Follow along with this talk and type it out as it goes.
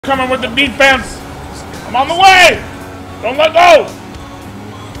Coming with the defense. I'm on the way. Don't let go.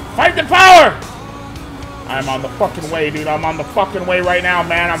 Fight the power. I'm on the fucking way, dude. I'm on the fucking way right now,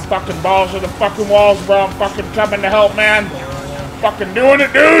 man. I'm fucking balls to the fucking walls, bro. I'm fucking coming to help, man. Fucking doing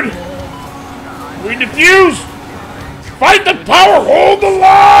it, dude. We defuse. Fight the power. Hold the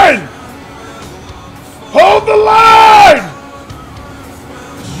line. Hold the line.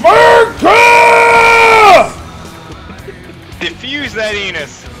 Merica! Defuse that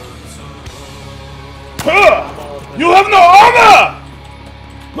anus. You have no honor!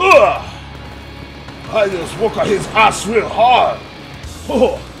 I just work on his ass real hard.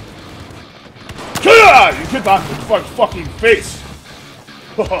 You get out of my fucking face.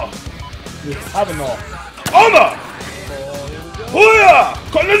 You have no honor!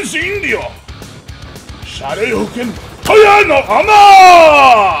 Con indio! Share you can no honor!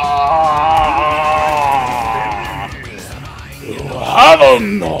 You have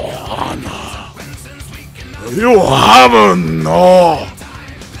no honor. You have no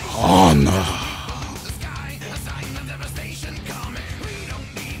honor.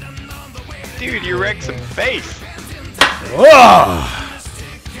 Dude, you wrecked some face.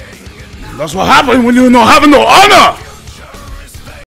 That's what happens when you don't have no honor.